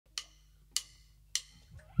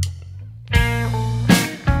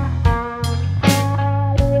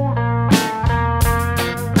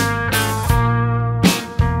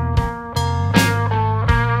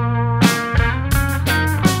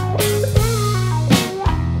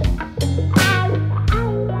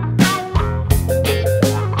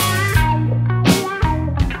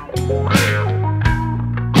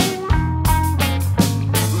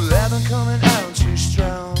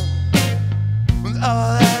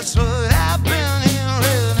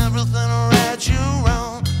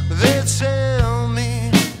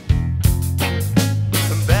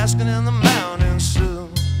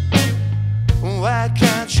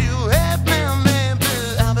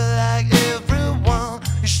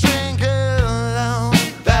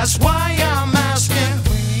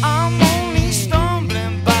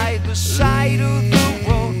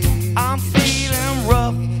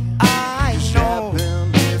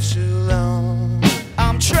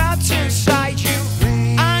trapped inside you.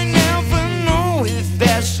 I never know if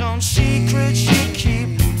there's some secret you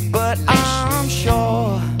keep, but I'm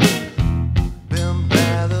sure been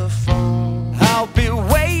by the phone. I'll be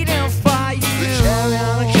waiting for you.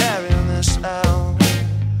 Carrying this out.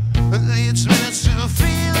 It leads me to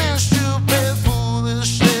feeling stupid,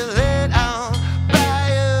 foolishly laid out by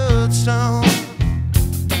your tongue.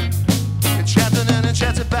 Enchanted and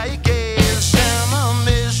enchanted by your gaze. Sam, I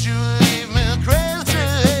miss you, leave me crazy,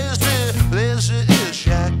 lazy is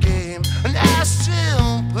your game, and I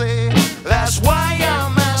still play. That's why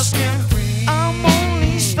I'm asking. I'm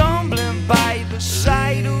only stumbling by the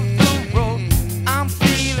side of the road. I'm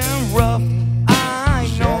feeling rough, I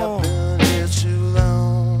know.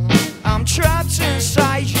 I'm trapped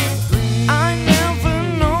inside you. I never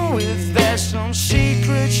know if there's some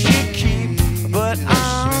secret you keep, but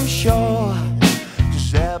I'm sure.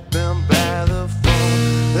 'Cause I've been by the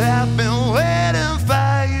phone, I've been waiting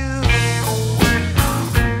for you.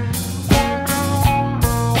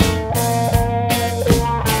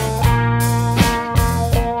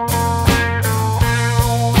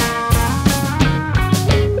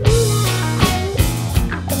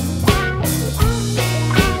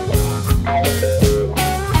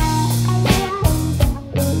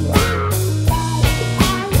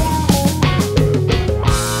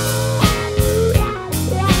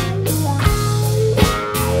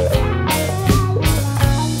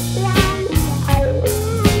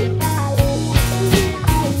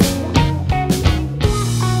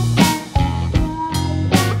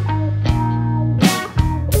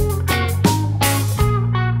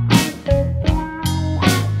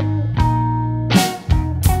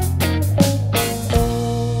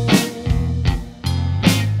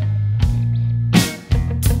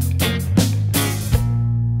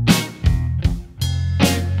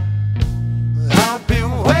 I've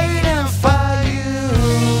been waiting for you.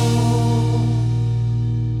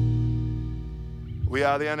 We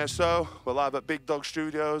are the N.S.O. We're live at Big Dog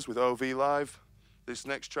Studios with OV Live. This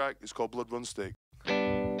next track is called Blood Run Stick.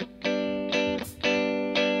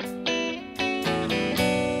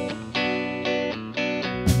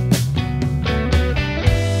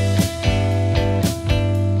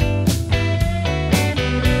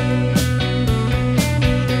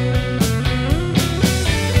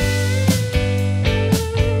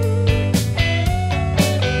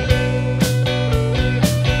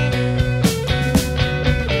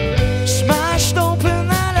 Smashed open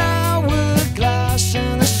that hourglass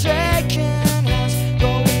in a second hand.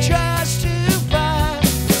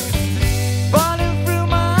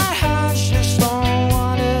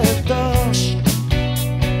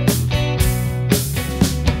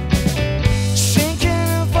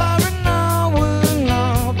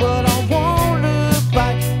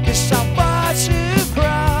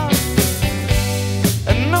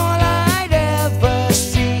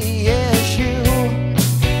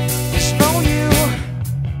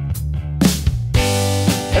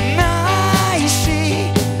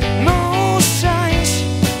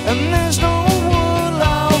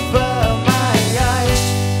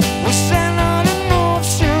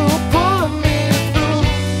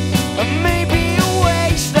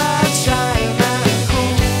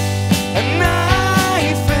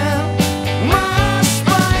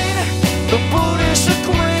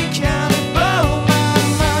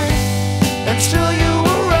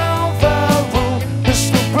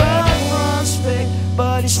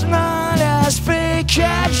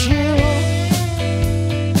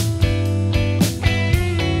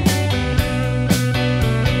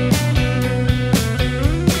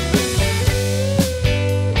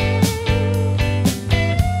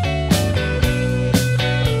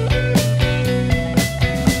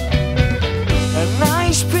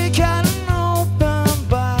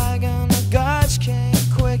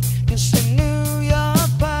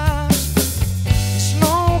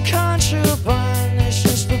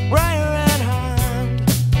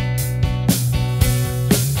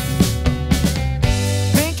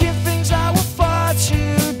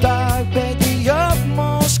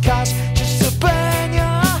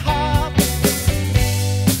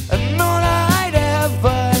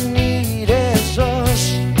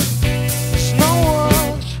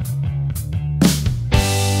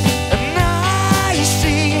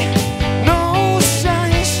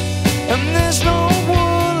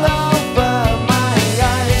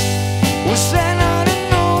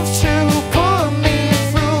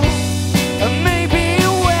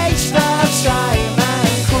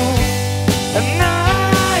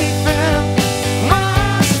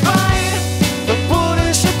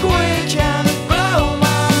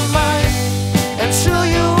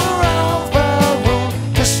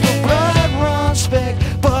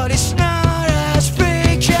 but it's not as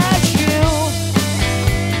big as you.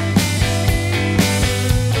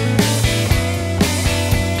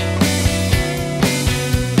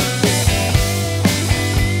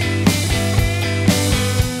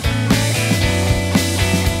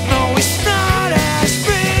 No, it's not as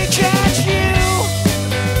big as you.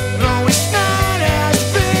 No, it's not as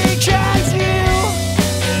big as you.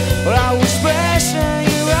 But I was pressing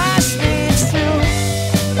you asked me to,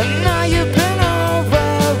 and now you've been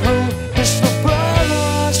overruled. It's the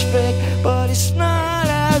brother's big, but it's not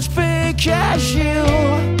as big as you.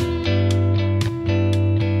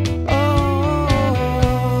 Oh,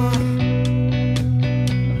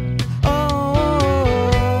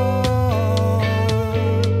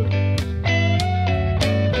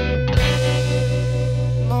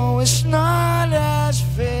 no, it's not as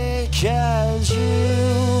big as you.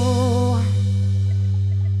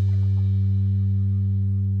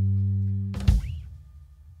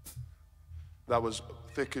 That was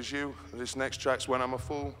Thick as You. This next track's When I'm a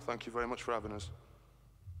Fool. Thank you very much for having us.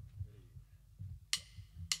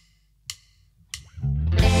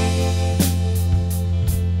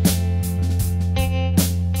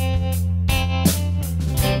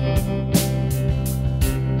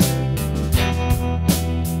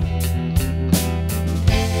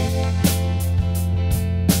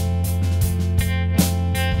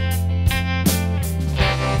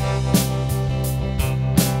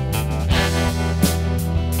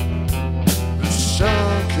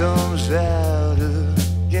 Sun comes out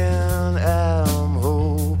again. I'm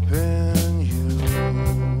hoping you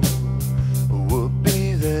would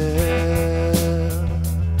be there.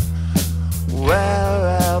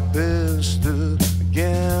 Where I've been stood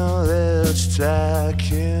again, let's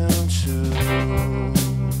tack in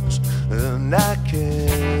twos, and I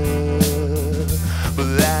care. But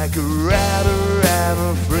like a rider, I'm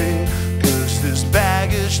afraid, 'cause there's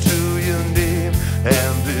baggage to your name,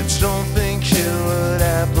 and it's something would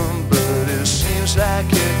happen, but it seems like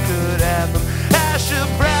it could happen. I should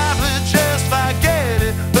probably just forget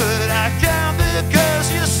it, but I can't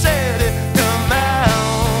because you said it. Come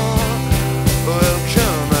on, well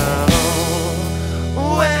come on.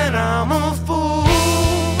 When I'm a fool,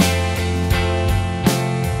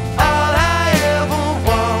 all I ever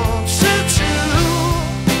want to do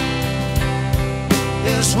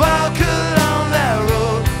is walk along that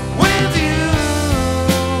road with you.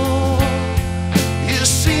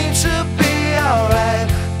 Seem to be alright,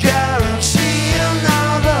 guarantee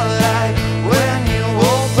another light when you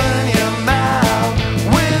open your mouth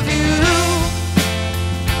with you.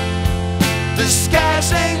 The skies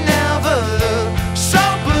ain't never looked so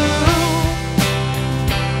blue.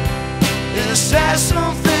 Is that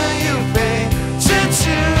something you painted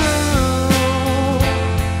to?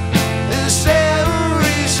 Is there a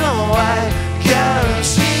reason why?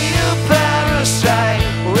 Guarantee a parasite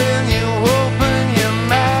when you open your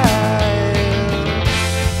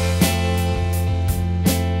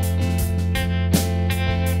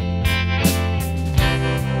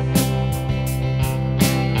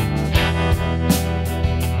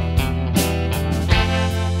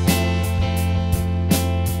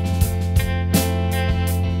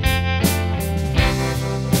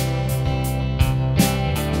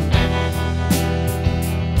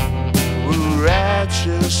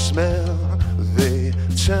righteous smell, they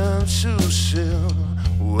turn to sin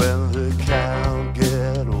when they can't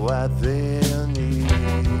get what they need.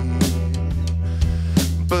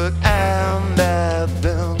 But I'm not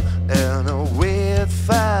them, and I wait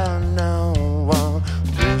for no one.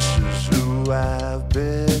 This is who I've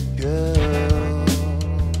become.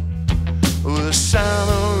 The sun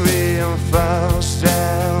rain falls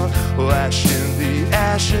down, washing the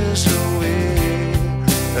ashes away,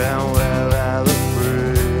 and we're out of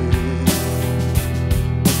breath.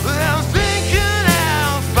 I'm thinking how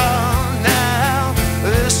far now,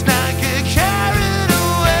 let's not get carried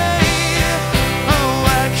away. But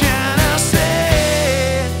what can I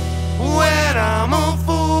say when I'm a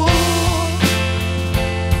fool?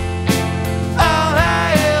 All I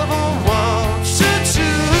ever want to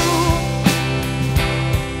do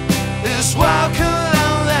is walk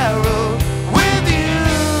along that road with you.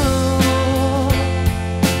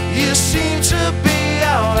 You seem to be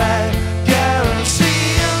alright, guarantee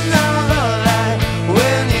another light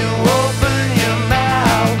when you open your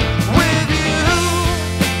mouth with you.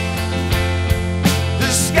 The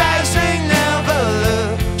skies ain't never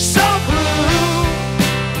looked so blue.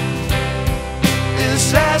 Is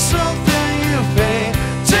that something you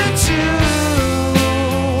painted to?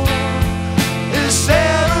 Is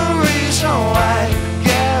there a reason why?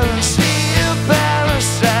 Guarantee a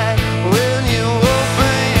parasite when you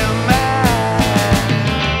open your mouth.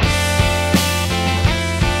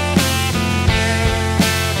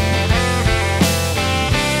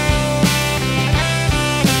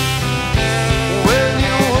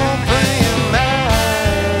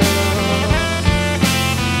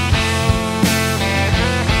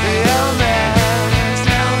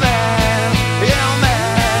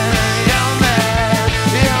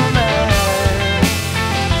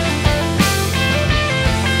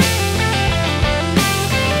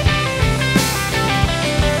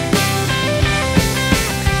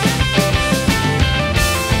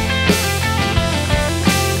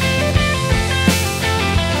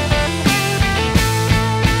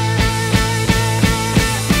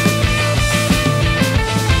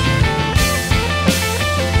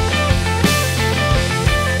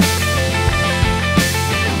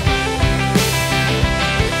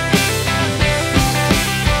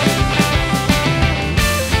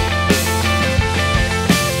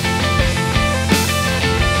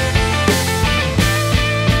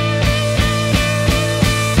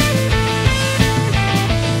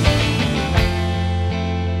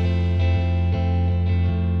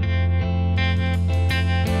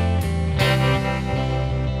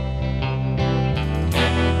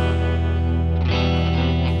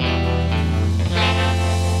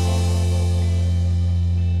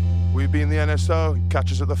 N.S.O.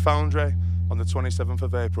 Catch us at the Foundry on the 27th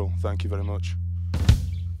of April. Thank you very much.